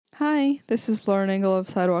Hi, this is Lauren Engel of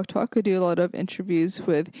Sidewalk Talk. I do a lot of interviews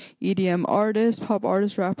with EDM artists, pop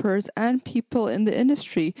artists, rappers, and people in the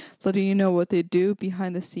industry, letting you know what they do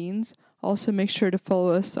behind the scenes. Also, make sure to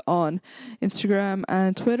follow us on Instagram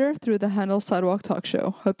and Twitter through the handle Sidewalk Talk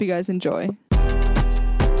Show. Hope you guys enjoy.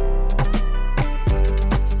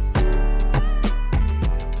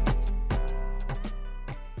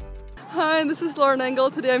 Hi, this is Lauren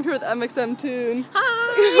Engel. Today I'm here with MXM Toon.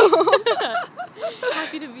 Hi!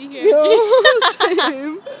 Happy to be here.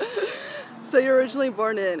 Same. So you're originally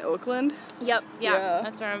born in Oakland? Yep, yeah.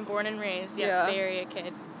 That's where I'm born and raised. Yep, Bay Area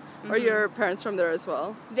kid. Are your parents from there as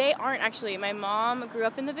well? They aren't actually. My mom grew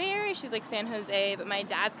up in the Bay Area. She's like San Jose, but my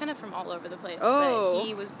dad's kind of from all over the place. Oh. But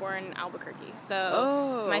he was born in Albuquerque.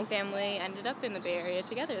 So my family ended up in the Bay Area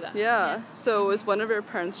together though. Yeah. So was one of your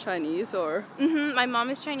parents Chinese or? My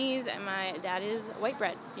mom is Chinese and my dad is white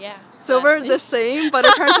bread. Yeah. So we're the same, but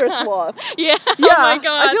our parents are swapped. Yeah. Oh my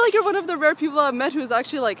god. I feel like you're one of the rare people I've met who's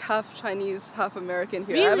actually like half Chinese, half American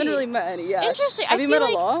here. Really? I haven't really met any. Yeah. Interesting. Have you met a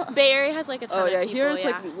lot? Bay Area has like a ton of people. Here it's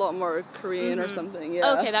like a lot more Korean or something.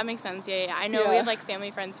 Yeah. Okay, that makes sense. Yeah. I know we have like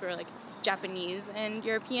family friends who are like Japanese and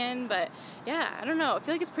European, but yeah, I don't know. I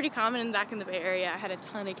feel like it's pretty common back in the Bay Area. I had a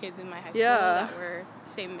ton of kids in my high school that were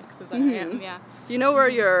the same mix as I am. Yeah. Do you know where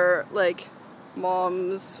your like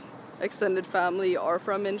mom's extended family are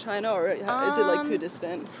from in China, or is it like too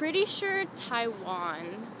distant? Pretty sure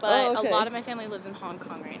Taiwan, but a lot of my family lives in Hong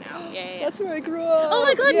Kong right now. Yeah. That's where I grew up. Oh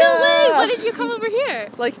my god, no way! When did you come over here?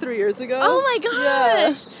 Like 3 years ago. Oh my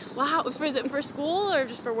gosh! Yeah. Wow, is it for school or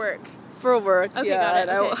just for work? For work, okay, yeah. Got it.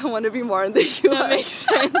 And I want to be more in the US. That makes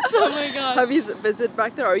sense. Oh my gosh. Have you visited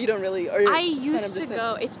back there, or you don't really? I used to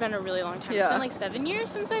go. It's been a really long time. It's been like 7 years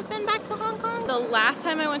since I've been back to Hong Kong. The last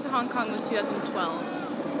time I went to Hong Kong was 2012.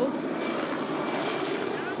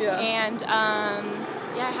 Yeah. And I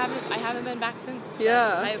haven't been back since.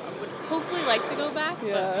 Yeah. I would hopefully like to go back.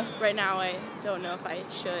 Yeah. But right now I don't know if I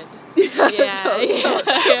should. Yeah. Oh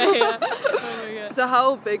my god. So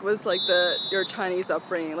how big was like your Chinese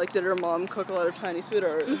upbringing? Like, did your mom cook a lot of Chinese food,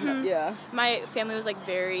 or yeah? My family was like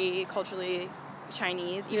very culturally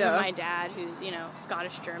Chinese. Even my dad, who's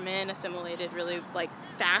Scottish German, assimilated really like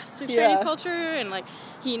fast to Chinese culture, and like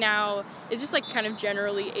he now is just like kind of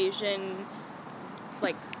generally Asian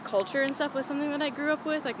like culture and stuff was something that I grew up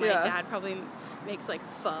with. Like my dad probably makes like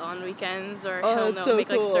pho on weekends, or he'll make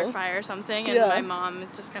like stir fry or something, and my mom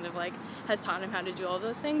just kind of like has taught him how to do all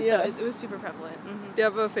those things. So it was super prevalent. Do you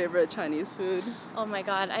have a favorite Chinese food? Oh my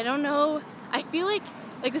god, I don't know. I feel like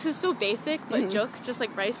this is so basic, but juk, just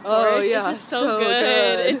like rice porridge, is just so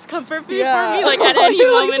good. It's comfort food for me, like at any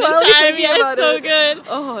moment in time. Yeah, it's so good.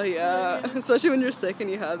 Oh yeah, especially when you're sick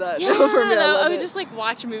and you have that. Yeah, for me, I would just like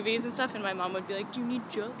watch movies and stuff, and my mom would be like, "Do you need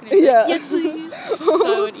juk?" And I'd be like, "Yes, please."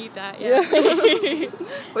 So I would eat that. Yeah.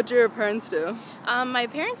 What do your parents do? My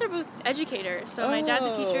parents are both educators. So my dad's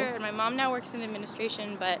a teacher, and my mom now works in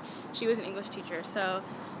administration, but she was an English teacher. So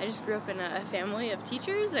I just grew up in a family of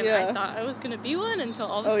teachers, and I thought I was gonna be one until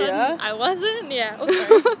all of a sudden I wasn't. Yeah.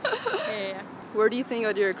 Okay. Yeah. Where do you think you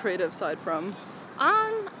got your creative side from?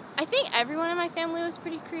 I think everyone in my family was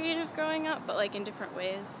pretty creative growing up, but like in different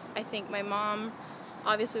ways. I think my mom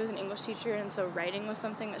obviously was an English teacher, and so writing was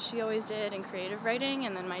something that she always did, and creative writing.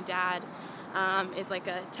 And then my dad is like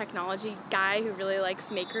a technology guy who really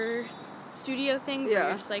likes maker studio things, where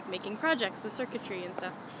you're just like making projects with circuitry and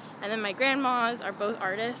stuff. And then my grandmas are both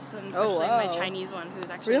artists, and especially my Chinese one,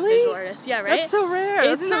 who's actually a visual artist. Yeah, right? That's so rare.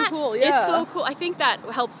 Isn't That's so cool. Yeah. It's so cool. I think that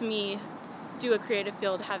helps me do a creative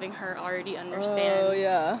field, having her already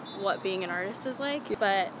understand what being an artist is like.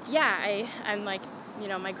 But yeah, I'm like,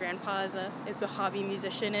 my grandpa is a hobby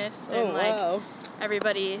musicianist, and like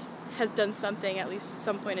everybody has done something at least at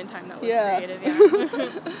some point in time that was creative.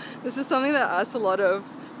 Yeah. This is something that asks a lot of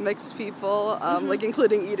mixed people, like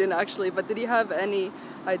including Eden actually, but did he have any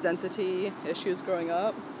identity issues growing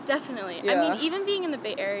up? Definitely. I mean, even being in the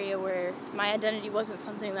Bay Area, where my identity wasn't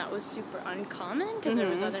something that was super uncommon because there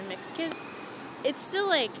was other mixed kids, it's still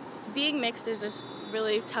like being mixed is this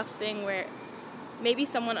really tough thing where maybe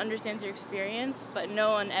someone understands your experience, but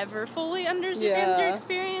no one ever fully understands your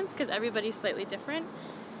experience because everybody's slightly different.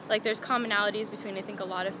 Like there's commonalities between, I think, a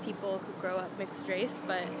lot of people who grow up mixed race,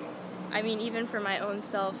 but I mean, even for my own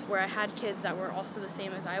self, where I had kids that were also the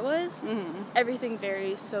same as I was, everything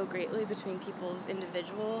varies so greatly between people's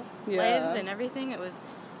individual lives and everything. It was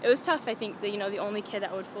tough. I think that, the only kid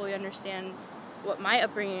that would fully understand what my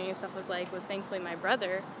upbringing and stuff was like was thankfully my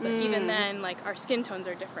brother. But even then, like, our skin tones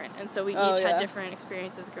are different, and so we each had different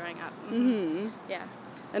experiences growing up. Yeah.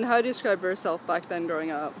 And how do you describe yourself back then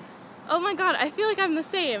growing up? Oh my god, I feel like I'm the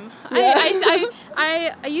same. Yeah.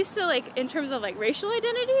 I used to, like, in terms of, like, racial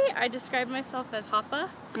identity, I described myself as Hapa.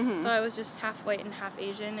 So I was just half white and half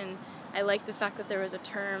Asian, and I liked the fact that there was a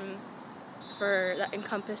term that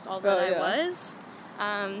encompassed all that I was.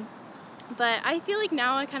 But I feel like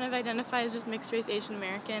now I kind of identify as just mixed race Asian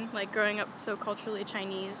American, like growing up so culturally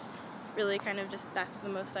Chinese, really kind of just that's the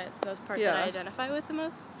most part that I identify with the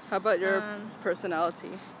most. How about your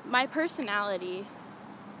personality? My personality,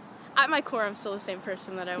 at my core, I'm still the same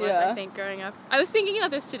person that I was, I think, growing up. I was thinking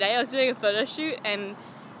about this today. I was doing a photo shoot, and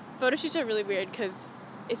photo shoots are really weird because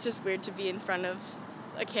it's just weird to be in front of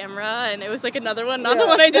a camera, and it was like another one, not the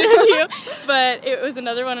one I did with you, but it was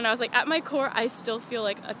another one, and I was like, at my core, I still feel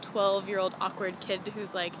like a 12-year-old awkward kid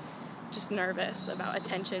who's like just nervous about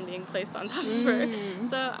attention being placed on top of her.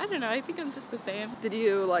 So I don't know, I think I'm just the same. Did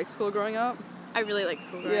you like school growing up? I really liked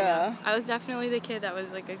school growing up. I was definitely the kid that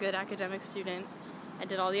was like a good academic student. I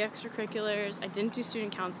did all the extracurriculars. I didn't do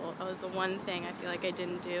student council. That was the one thing I feel like I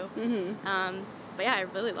didn't do. But yeah, I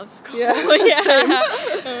really love school. Yeah. Oh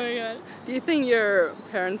my god. Do you think your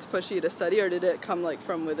parents pushed you to study, or did it come like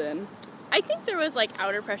from within? I think there was like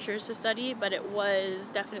outer pressures to study, but it was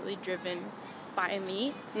definitely driven by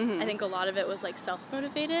me. I think a lot of it was like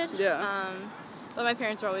self-motivated. Yeah. But my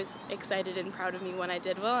parents were always excited and proud of me when I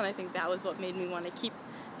did well, and I think that was what made me want to keep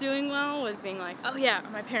doing well, was being like, oh yeah,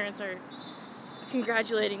 my parents are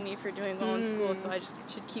congratulating me for doing well in school, so I just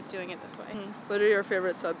should keep doing it this way. What are your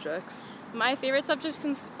favorite subjects? My favorite subjects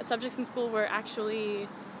in school were actually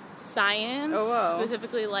science,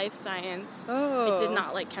 specifically life science. I did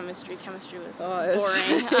not like chemistry. Chemistry was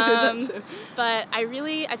boring. But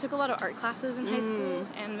I took a lot of art classes in high school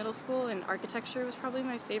and middle school, and architecture was probably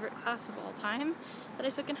my favorite class of all time that I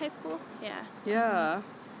took in high school. Yeah,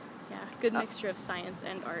 good mixture of science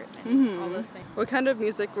and art and all those things. What kind of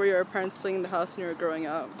music were your parents playing in the house when you were growing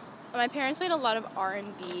up? My parents played a lot of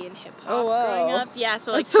R&B and hip hop growing up. Yeah,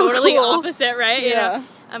 so like That's so totally cool. opposite, right? Yeah.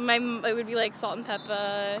 You know? It would be like Salt and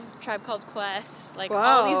Peppa, Tribe Called Quest, like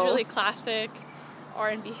all these really classic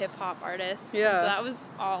R&B hip hop artists. Yeah. So that was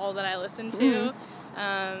all that I listened to.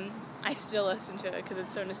 I still listen to it because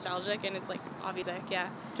it's so nostalgic and it's like obvious. Yeah.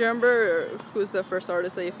 Do you remember who's the first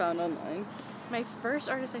artist that you found online? My first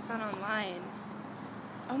artist I found online.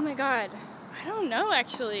 Oh my god, I don't know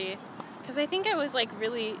actually, because I think I was like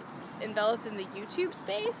really enveloped in the YouTube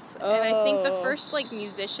space, and I think the first like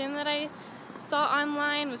musician that I saw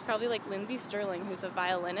online was probably like Lindsey Sterling, who's a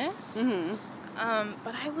violinist.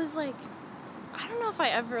 But I was like, I don't know if I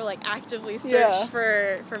ever like actively searched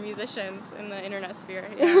for musicians in the internet sphere.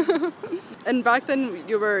 Yeah. And back then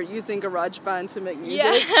you were using GarageBand to make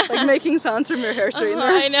music, like making sounds from your hair straightener.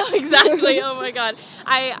 I know, exactly. Oh my god.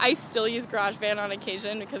 I still use GarageBand on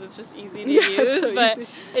occasion because it's just easy to use, so but easy.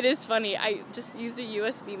 It is funny. I just used a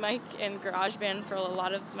USB mic and GarageBand for a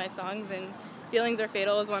lot of my songs, and Feelings Are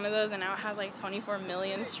Fatal is one of those, and now it has like 24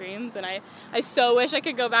 million streams, and I so wish I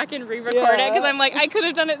could go back and re-record it, because I'm like, I could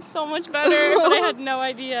have done it so much better, but I had no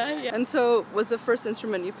idea. Yeah. And so, was the first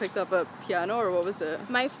instrument you picked up a piano, or what was it?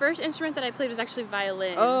 My first instrument that I played was actually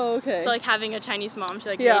violin. Oh, okay. So like having a Chinese mom, she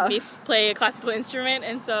like made me play a classical instrument,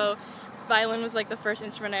 and so violin was like the first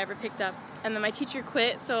instrument I ever picked up. And then my teacher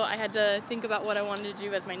quit, so I had to think about what I wanted to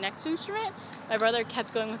do as my next instrument. My brother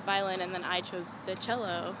kept going with violin, and then I chose the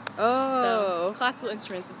cello. So classical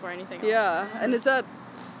instruments before anything else. Yeah, and is that,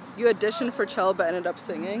 you auditioned for cello but ended up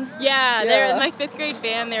singing? Yeah, they were in my 5th grade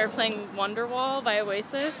band. They were playing Wonderwall by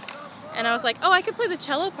Oasis. And I was like, oh, I could play the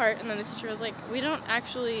cello part. And then the teacher was like, we don't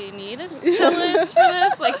actually need a cellist for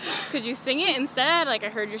this. Like, could you sing it instead? Like, I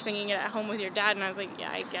heard you're singing it at home with your dad. And I was like,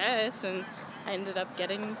 yeah, I guess. And I ended up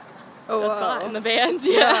getting a spot in the band.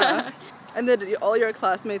 Yeah. And did all your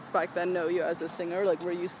classmates back then know you as a singer? Like,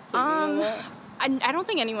 were you singing a lot? I don't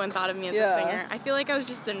think anyone thought of me as a singer. I feel like I was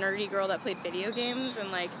just the nerdy girl that played video games,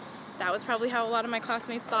 and like that was probably how a lot of my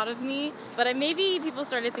classmates thought of me. But maybe people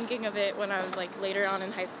started thinking of it when I was like later on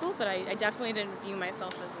in high school, but I definitely didn't view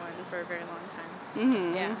myself as one for a very long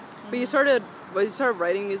time. Yeah. But you started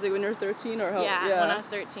writing music when you were 13, or how? Yeah, when I was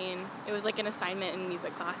 13. It was like an assignment in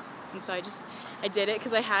music class. And so I did it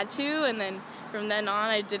because I had to, and then from then on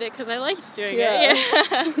I did it because I liked doing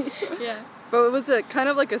it. Yeah. But was it kind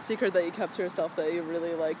of like a secret that you kept to yourself that you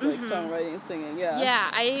really liked like songwriting and singing? Yeah,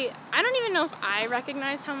 I don't even know if I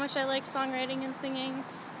recognized how much I liked songwriting and singing,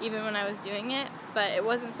 even when I was doing it, but it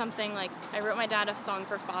wasn't something like, I wrote my dad a song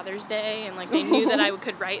for Father's Day, and like they knew that I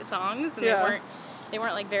could write songs, and they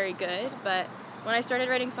weren't like very good, but when I started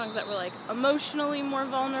writing songs that were like emotionally more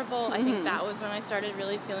vulnerable, I think that was when I started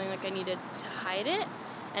really feeling like I needed to hide it.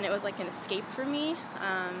 and it was like an escape for me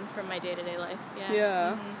from my day-to-day life.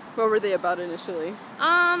 Yeah. What were they about initially?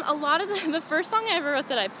 A lot of the first song I ever wrote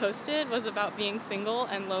that I posted was about being single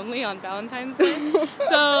and lonely on Valentine's Day.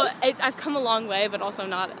 So I've come a long way, but also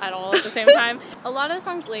not at all at the same time. A lot of the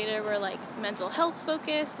songs later were like mental health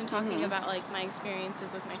focused and talking about like my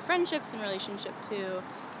experiences with my friendships in relationship to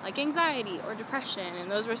like anxiety or depression, and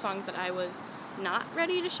those were songs that I was not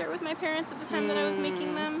ready to share with my parents at the time that I was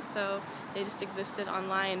making them, so they just existed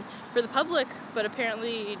online for the public, but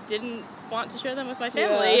apparently didn't want to share them with my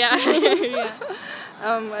family. Yeah.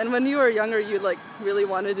 And when you were younger, you like really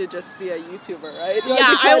wanted to just be a YouTuber, right?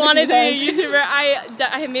 Yeah, I wanted to be a YouTuber.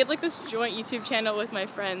 I made like this joint YouTube channel with my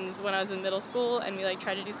friends when I was in middle school, and we like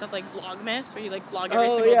tried to do stuff like Vlogmas, where you like vlog every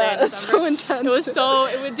single day in December. So intense.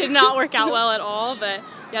 It did not work out well at all, but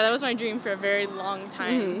yeah, that was my dream for a very long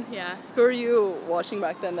time. Yeah. Who were you watching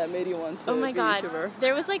back then that made you want to be a YouTuber?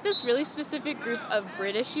 There was like this really specific group of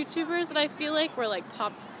British YouTubers that I feel like were like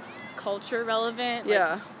pop culture relevant.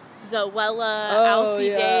 Like Zoella, Alfie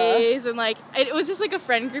Days, and like it was just like a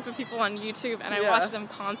friend group of people on YouTube, and I watched them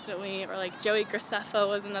constantly. Or like Joey Graceffa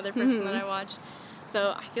was another person that I watched.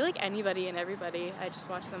 So I feel like anybody and everybody, I just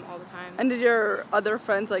watch them all the time. And did your other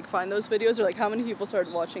friends like find those videos, or like how many people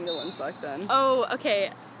started watching the ones back then? Oh,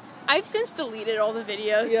 okay. I've since deleted all the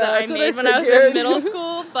videos that I made when I was in middle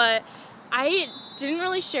school, but I didn't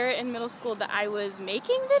really share it in middle school that I was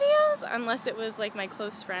making videos unless it was like my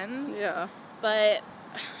close friends. Yeah. But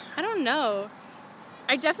I don't know.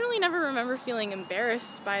 I definitely never remember feeling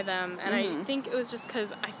embarrassed by them, and I think it was just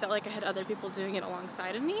because I felt like I had other people doing it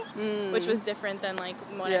alongside of me, which was different than like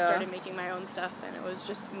when I started making my own stuff, and it was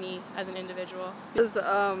just me as an individual. Was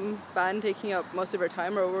band taking up most of your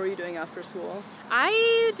time, or what were you doing after school?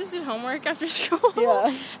 I just did homework after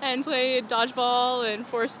school and played dodgeball and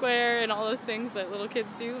Foursquare and all those things that little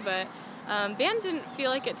kids do, but band didn't feel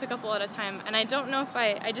like it took up a lot of time, and I don't know if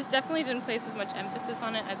I just definitely didn't place as much emphasis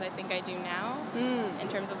on it as I think I do now in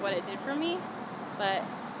terms of what it did for me. But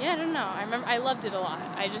yeah, I don't know. I remember I loved it a lot.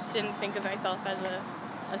 I just didn't think of myself as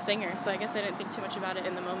a singer, so I guess I didn't think too much about it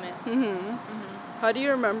in the moment. How do you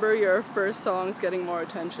remember your first songs getting more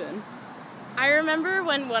attention? I remember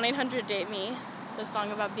when 1-800-DATE-ME, the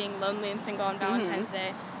song about being lonely and single on Valentine's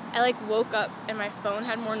Day, I like woke up and my phone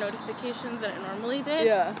had more notifications than it normally did.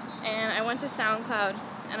 Yeah. And I went to SoundCloud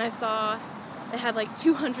and I saw it had like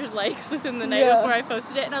 200 likes within the night before I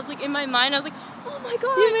posted it, and I was like, in my mind I was like, oh my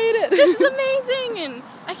god, you made it. This is amazing, and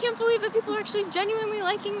I can't believe that people are actually genuinely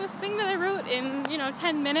liking this thing that I wrote in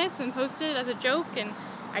 10 minutes and posted it as a joke, and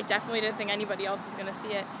I definitely didn't think anybody else was gonna see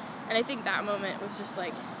it. And I think that moment was just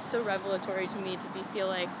like so revelatory to me, to feel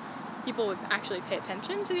like people would actually pay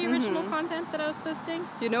attention to the original content that I was posting.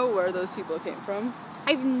 Do you know where those people came from?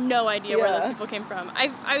 I have no idea where those people came from.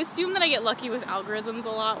 I assume that I get lucky with algorithms a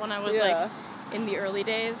lot when I was like in the early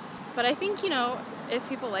days. But I think, if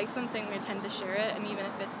people like something, they tend to share it, and even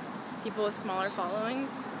if it's people with smaller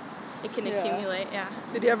followings, it can accumulate,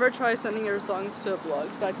 Did you ever try sending your songs to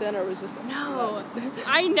blogs back then, or was it just like... No.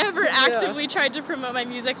 I never actively tried to promote my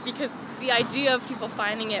music because the idea of people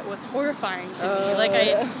finding it was horrifying to me. Like,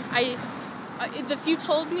 if you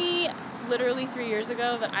told me literally 3 years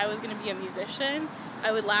ago that I was going to be a musician,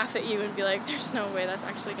 I would laugh at you and be like, there's no way that's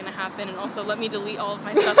actually going to happen, and also let me delete all of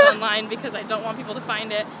my stuff online because I don't want people to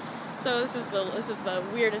find it. So this is the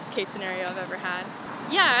weirdest case scenario I've ever had.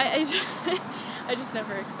 Yeah, I just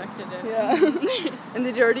never expected it. Yeah. And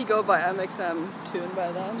did you already go by MXM Tune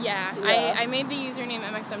by then? Yeah. I made the username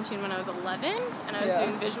MXM Tune when I was 11, and I was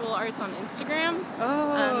doing visual arts on Instagram.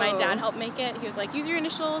 Oh. My dad helped make it. He was like, use your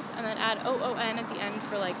initials and then add OON at the end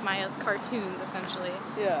for like Maya's cartoons, essentially.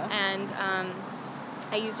 Yeah. And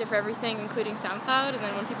I used it for everything, including SoundCloud, and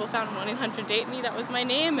then when people found 1-800-DATE-ME, that was my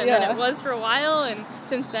name, and then it was for a while, and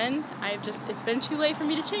since then, it's been too late for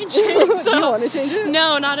me to change it. So. Do you want to change it?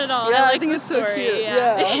 No, not at all. Yeah, I like think the it's story. So cute.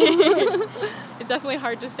 Yeah. It's definitely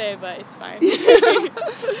hard to say, but it's fine.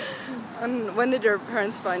 And when did your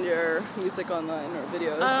parents find your music online or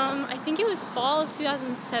videos? I think it was fall of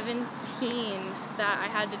 2017 that I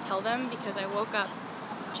had to tell them, because I woke up,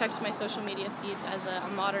 checked my social media feeds as a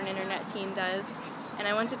modern internet teen does, and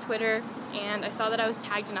I went to Twitter, and I saw that I was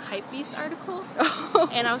tagged in a Hypebeast article,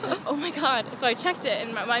 and I was like, oh my god. So I checked it,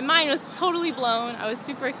 and my mind was totally blown. I was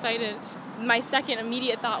super excited. My second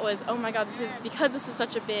immediate thought was, oh my god, because this is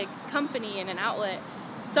such a big company and an outlet,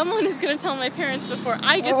 someone is going to tell my parents before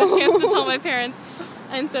I get the chance to tell my parents.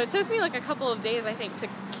 And so it took me like a couple of days, I think, to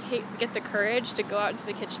get the courage to go out into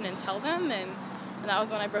the kitchen and tell them, and And that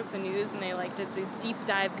was when I broke the news, and they like did the deep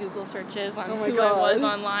dive Google searches on Oh who God. I was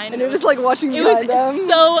online. And it was like watching it behind them.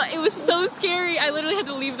 It was so scary. I literally had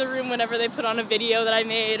to leave the room whenever they put on a video that I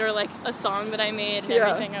made or like a song that I made and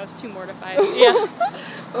everything. I was too mortified. Yeah.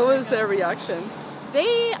 What was their reaction?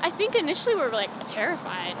 They, I think initially were like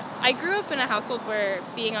terrified. I grew up in a household where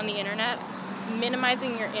being on the internet,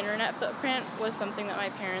 minimizing your internet footprint was something that my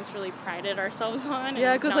parents really prided ourselves on.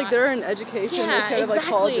 Yeah, because like they're in education, there's kind of like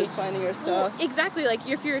colleges finding your stuff. Well, exactly, like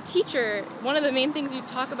if you're a teacher, one of the main things you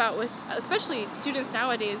talk about with, especially students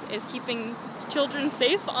nowadays, is keeping children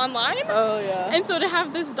safe online. Oh yeah. And so to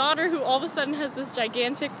have this daughter who all of a sudden has this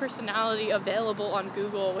gigantic personality available on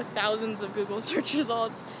Google with thousands of Google search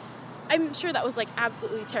results, I'm sure that was like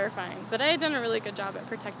absolutely terrifying. But I had done a really good job at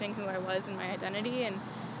protecting who I was and my identity, and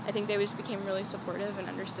I think they just became really supportive and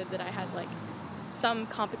understood that I had like some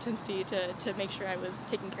competency to make sure I was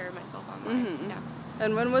taking care of myself online. Mm-hmm. Yeah.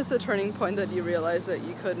 And when was the turning point that you realized that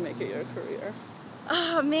you could make it your career?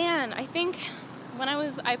 Oh man, I think when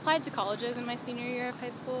I applied to colleges in my senior year of high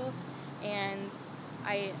school, and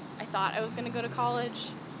I thought I was going to go to college,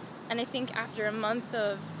 and I think after a month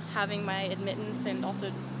of having my admittance and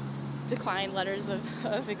also declined letters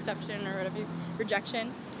of exception or whatever,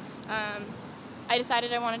 rejection, I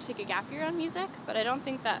decided I wanted to take a gap year on music, but I don't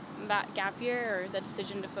think that gap year or the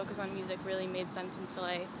decision to focus on music really made sense until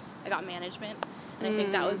I got management. And I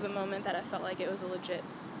think that was the moment that I felt like it was a legit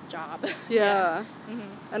job. Yeah.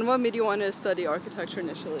 Mm-hmm. And what made you want to study architecture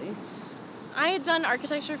initially? I had done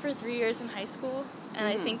architecture for 3 years in high school, and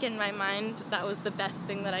I think in my mind that was the best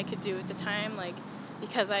thing that I could do at the time. Like,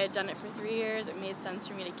 because I had done it for 3 years, it made sense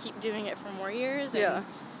for me to keep doing it for more years. And,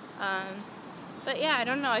 but yeah, I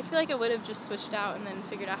don't know. I feel like I would have just switched out and then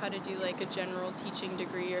figured out how to do like a general teaching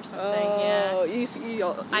degree or something. Oh, you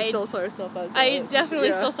still saw yourself as I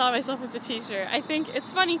definitely still saw myself as a teacher. I think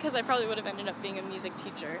it's funny because I probably would have ended up being a music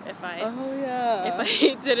teacher if I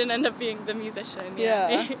didn't end up being the musician.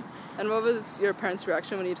 Yeah. And what was your parents'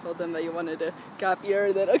 reaction when you told them that you wanted a gap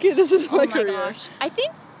year, that, okay, this is my career? Oh my gosh. I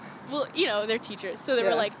think, well, you know, they're teachers, so they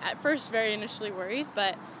were like, at first, very initially worried,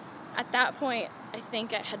 but at that point, I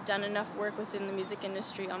think I had done enough work within the music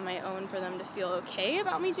industry on my own for them to feel okay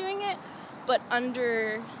about me doing it, but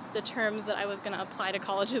under the terms that I was going to apply to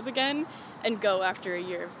colleges again and go after a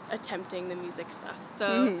year of attempting the music stuff.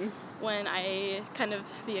 So when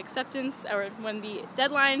the acceptance, or when the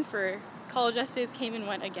deadline for college essays came and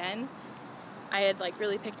went again, I had like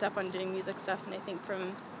really picked up on doing music stuff, and I think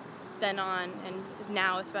from then on, and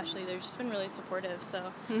now especially, they've just been really supportive,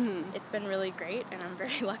 so it's been really great, and I'm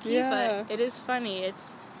very lucky. But it is funny,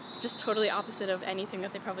 it's just totally opposite of anything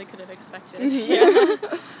that they probably could have expected.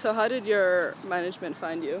 So how did your management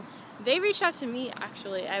find you? They reached out to me,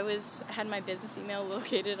 actually. I had my business email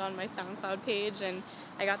located on my SoundCloud page, and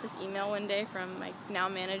I got this email one day from my now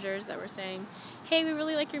managers that were saying, hey, we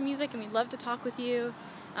really like your music and we'd love to talk with you.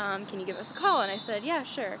 Can you give us a call? And I said, yeah,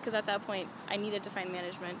 sure, because at that point I needed to find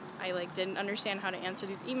management. I didn't understand how to answer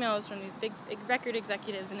these emails from these big record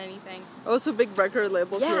executives and anything. Oh, so big record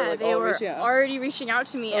labels were they were already reaching out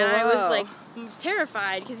to me, and I was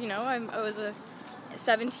terrified because, you know, I was a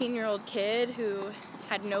 17-year-old kid who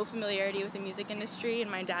had no familiarity with the music industry,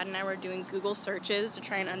 and my dad and I were doing Google searches to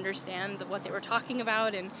try and understand what they were talking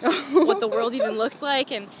about and what the world even looked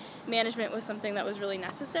like, and management was something that was really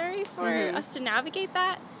necessary for us to navigate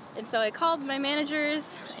that. And so I called my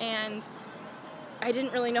managers, and I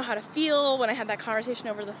didn't really know how to feel when I had that conversation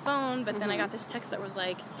over the phone, but then I got this text that was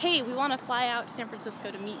like, hey, we want to fly out to San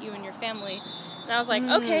Francisco to meet you and your family. And I was like,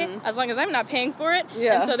 okay, as long as I'm not paying for it.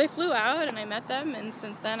 And so they flew out, and I met them, and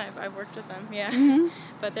since then I've worked with them,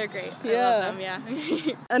 But they're great. I love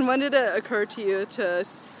them, And when did it occur to you to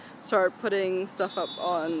start putting stuff up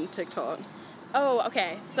on TikTok? Oh,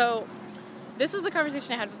 okay. So this was a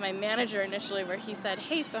conversation I had with my manager initially, where he said,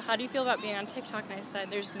 hey, so how do you feel about being on TikTok? And I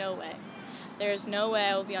said, there's no way. There's no way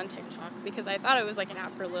I will be on TikTok, because I thought it was like an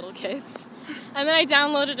app for little kids. And then I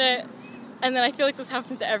downloaded it, and then I feel like this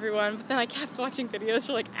happens to everyone, but then I kept watching videos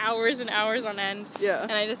for like hours and hours on end.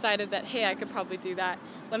 And I decided that, hey, I could probably do that.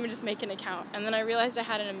 Let me just make an account. And then I realized I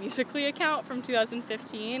had a Musical.ly account from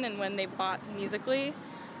 2015, and when they bought Musical.ly,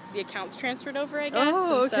 the accounts transferred over, I guess.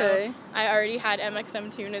 Oh, okay. So I already had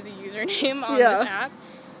MXMTune as a username on this app,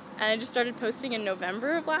 and I just started posting in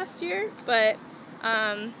November of last year, but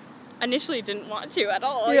initially didn't want to at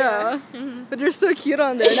all. But you're so cute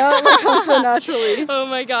on there. Now it comes so naturally. Oh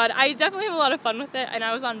my god. I definitely have a lot of fun with it, and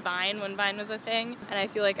I was on Vine when Vine was a thing, and I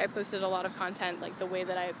feel like I posted a lot of content like the way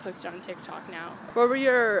that I posted on TikTok now. What were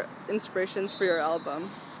your inspirations for your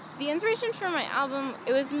album? The inspiration for my album,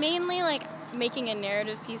 it was mainly like making a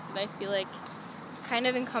narrative piece that I feel like kind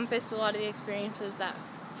of encompass a lot of the experiences that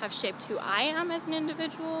have shaped who I am as an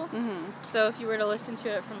individual. So if you were to listen to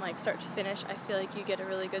it from like start to finish, I feel like you get a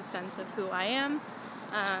really good sense of who I am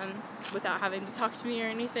without having to talk to me or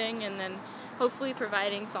anything, and then hopefully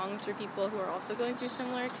providing songs for people who are also going through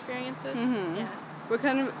similar experiences. Yeah. What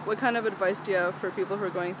kind of advice do you have for people who are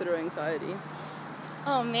going through anxiety?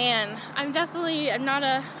 Oh man, I'm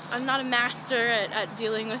not a master at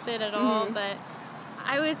dealing with it at all, but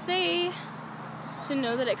I would say to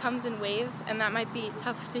know that it comes in waves, and that might be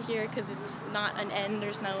tough to hear because it's not an end,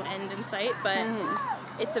 there's no end in sight, but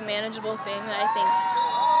it's a manageable thing that I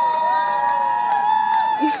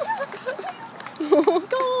think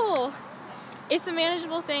goal! It's a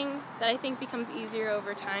manageable thing that I think becomes easier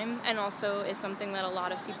over time, and also is something that a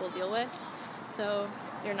lot of people deal with. So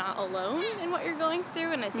you're not alone in what you're going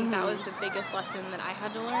through, and I think that was the biggest lesson that I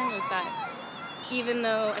had to learn, was that even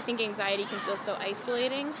though I think anxiety can feel so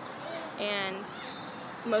isolating, and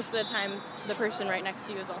most of the time the person right next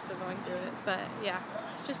to you is also going through it, but yeah,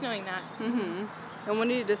 just knowing that. And when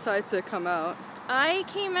did you decide to come out? I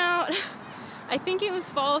came out, I think it was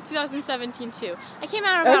fall of 2017 too. I came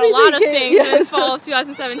out about a lot of things in fall of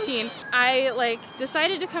 2017. I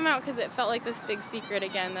decided to come out because it felt like this big secret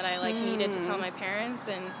again that I needed to tell my parents,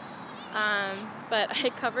 and but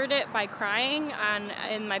I covered it by crying,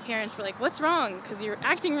 and my parents were like, "What's wrong? Because you're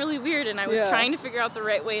acting really weird." And I was trying to figure out the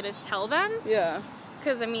right way to tell them. Yeah.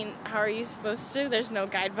 Because I mean, how are you supposed to? There's no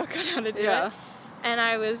guidebook on how to do it. And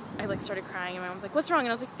I started crying, and my mom was like, "What's wrong?" And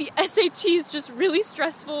I was like, "The SAT is just really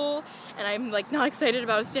stressful, and I'm not excited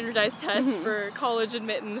about a standardized test for college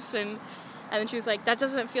admittance." And then she was like, "That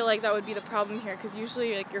doesn't feel like that would be the problem here, because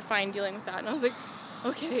usually you're fine dealing with that." And I was like,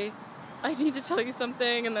 "Okay, I need to tell you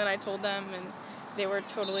something." And then I told them, and they were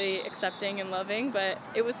totally accepting and loving, but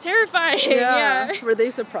it was terrifying. Yeah. Were they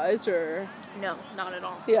surprised, or? No, not at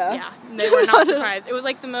all. Yeah, they were not surprised. It was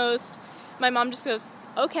my mom just goes,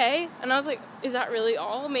 "Okay," and I was like, "Is that really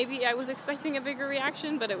all?" Maybe I was expecting a bigger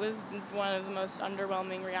reaction, but it was one of the most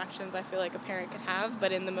underwhelming reactions I feel like a parent could have,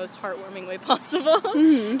 but in the most heartwarming way possible.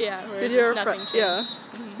 Yeah, where Did just nothing changed.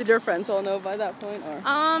 Did your friends all know by that point, or?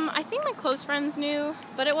 I think my close friends knew,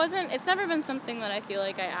 but it's never been something that I feel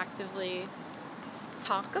like I actively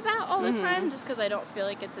talk about all the time, just because I don't feel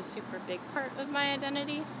like it's a super big part of my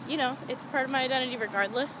identity. It's part of my identity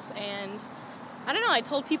regardless, and I don't know, I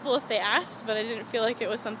told people if they asked, but I didn't feel like it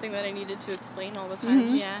was something that I needed to explain all the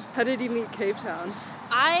time. Yeah. How did you meet Cavetown?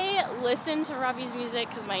 I listened to Robbie's music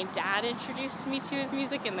because my dad introduced me to his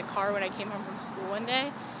music in the car when I came home from school one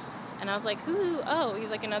day. And I was like, who? Oh, he's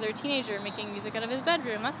another teenager making music out of his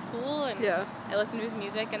bedroom. That's cool. And I listened to his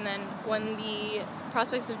music. And then when the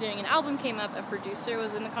prospects of doing an album came up, a producer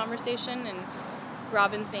was in the conversation, and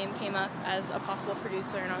Robin's name came up as a possible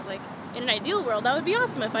producer. And I was like, in an ideal world, that would be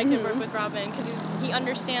awesome if I could work with Robin, because he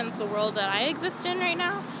understands the world that I exist in right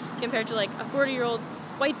now, compared to a 40-year-old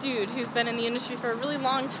white dude who's been in the industry for a really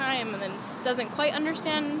long time and then doesn't quite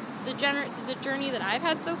understand the journey that I've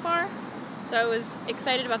had so far. So I was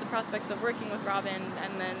excited about the prospects of working with Robin,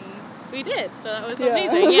 and then we did, so that was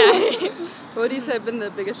amazing. Yeah. What do you say have been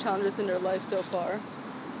the biggest challenges in your life so far?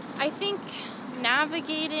 I think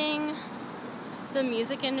navigating the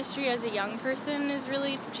music industry as a young person is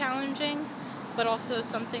really challenging, but also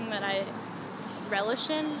something that I relish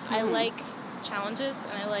in. I like challenges,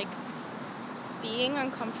 and I like being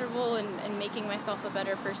uncomfortable and making myself a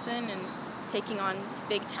better person and taking on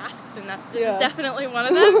big tasks, and this is definitely one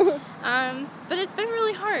of them. But it's been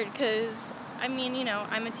really hard because, I'm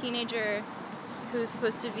a teenager who's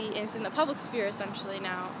supposed to be in the public sphere essentially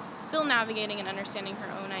now, still navigating and understanding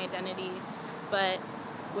her own identity, but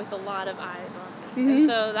with a lot of eyes on me. And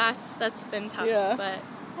so that's been tough, but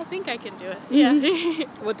I think I can do it. Yeah.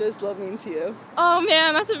 What does love mean to you? Oh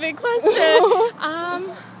man, that's a big question.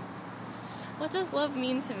 What does love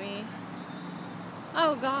mean to me?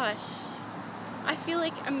 Oh gosh. I feel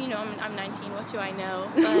like, I'm 19, what do I know?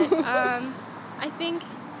 But I think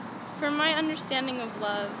for my understanding of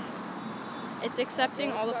love, it's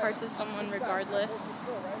accepting all the parts of someone regardless,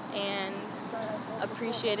 and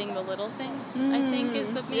appreciating the little things, I think, is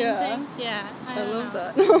the main thing. Yeah, I love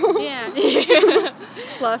that. Yeah.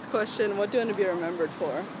 Last question, what do you want to be remembered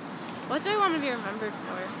for? What do I want to be remembered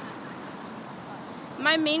for?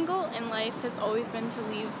 My main goal in life has always been to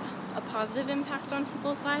leave a positive impact on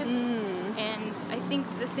people's lives, and I think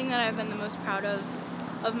the thing that I've been the most proud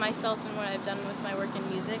of myself and what I've done with my work in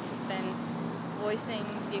music has been voicing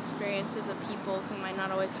the experiences of people who might not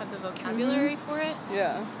always have the vocabulary for it,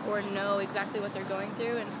 or know exactly what they're going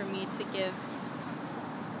through, and for me to give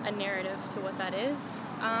a narrative to what that is.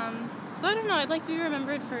 So I don't know, I'd like to be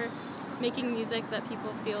remembered for making music that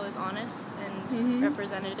people feel is honest and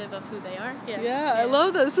representative of who they are. Yeah, I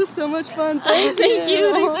love this. This is so much fun. Thank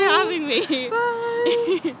you. Thanks for having me.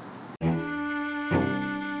 Bye.